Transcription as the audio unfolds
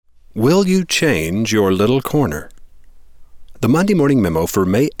Will you change your little corner? The Monday Morning Memo for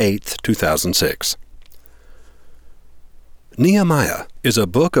May 8, 2006. Nehemiah is a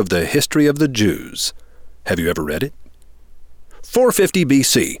book of the history of the Jews. Have you ever read it? 450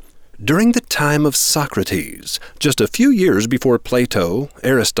 BC, during the time of Socrates, just a few years before Plato,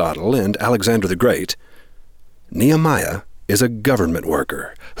 Aristotle, and Alexander the Great, Nehemiah is a government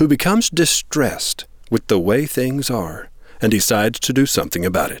worker who becomes distressed with the way things are and decides to do something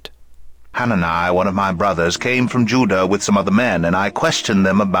about it. Hanani, one of my brothers, came from Judah with some other men, and I questioned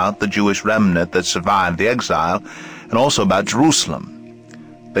them about the Jewish remnant that survived the exile, and also about Jerusalem.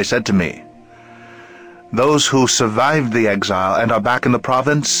 They said to me, "Those who survived the exile and are back in the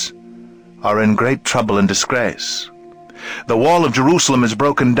province are in great trouble and disgrace. The wall of Jerusalem is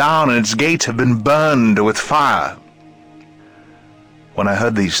broken down, and its gates have been burned with fire." When I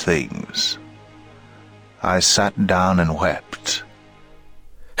heard these things, I sat down and wept.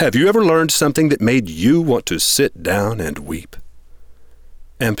 Have you ever learned something that made you want to sit down and weep?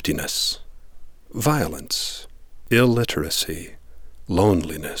 Emptiness, violence, illiteracy,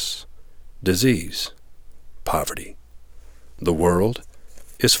 loneliness, disease, poverty. The world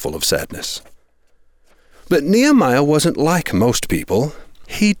is full of sadness. But Nehemiah wasn't like most people.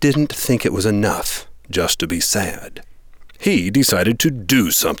 He didn't think it was enough just to be sad. He decided to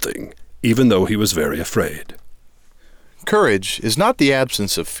do something, even though he was very afraid. Courage is not the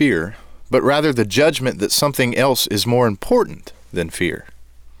absence of fear, but rather the judgment that something else is more important than fear.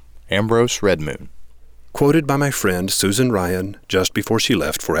 Ambrose Redmoon. Quoted by my friend Susan Ryan just before she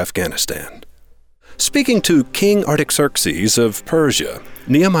left for Afghanistan. Speaking to King Artaxerxes of Persia,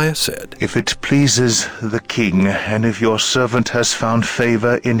 Nehemiah said, "If it pleases the king, and if your servant has found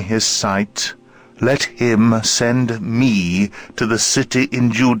favor in his sight, let him send me to the city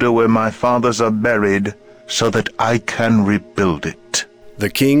in Judah where my fathers are buried, so that I can rebuild it." The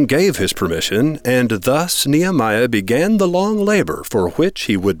king gave his permission, and thus Nehemiah began the long labor for which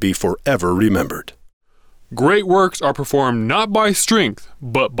he would be forever remembered. Great works are performed not by strength,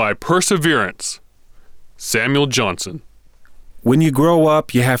 but by perseverance. Samuel Johnson. When you grow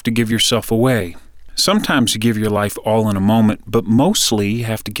up, you have to give yourself away. Sometimes you give your life all in a moment, but mostly you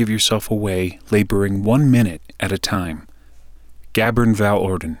have to give yourself away, laboring 1 minute at a time. Gabern Val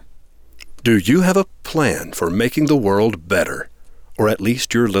Orden. Do you have a plan for making the world better, or at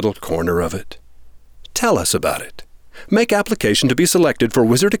least your little corner of it? Tell us about it. Make application to be selected for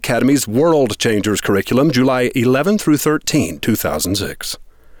Wizard Academy's World Changers curriculum July 11 through 13, 2006.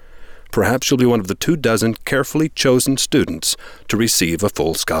 Perhaps you'll be one of the 24 carefully chosen students to receive a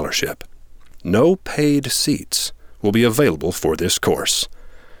full scholarship. No paid seats will be available for this course.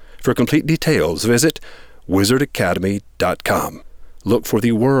 For complete details, visit wizardacademy.com. Look for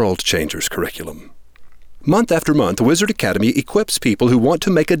the World Changers curriculum. Month after month, Wizard Academy equips people who want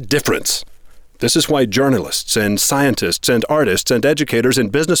to make a difference. This is why journalists and scientists and artists and educators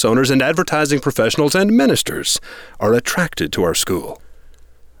and business owners and advertising professionals and ministers are attracted to our school.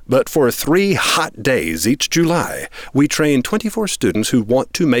 But for 3 hot days each July, we train 24 students who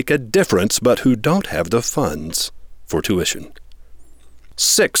want to make a difference but who don't have the funds for tuition.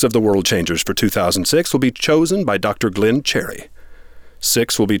 6 of the World Changers for 2006 will be chosen by Dr. Glenn Cherry.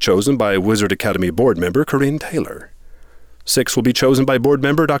 6 will be chosen by Wizard Academy board member Corinne Taylor. 6 will be chosen by board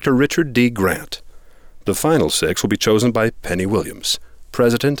member Dr. Richard D. Grant. The final 6 will be chosen by Penny Williams,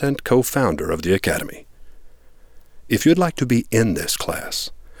 president and co-founder of the Academy. If you'd like to be in this class,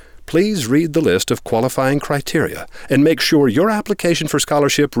 please read the list of qualifying criteria and make sure your application for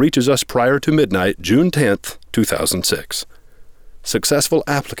scholarship reaches us prior to midnight, June 10th, 2006. Successful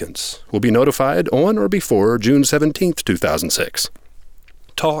applicants will be notified on or before June 17th, 2006.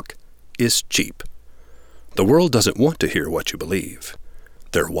 Talk is cheap. The world doesn't want to hear what you believe.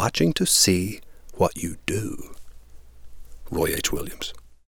 They're watching to see what you do. Roy H. Williams.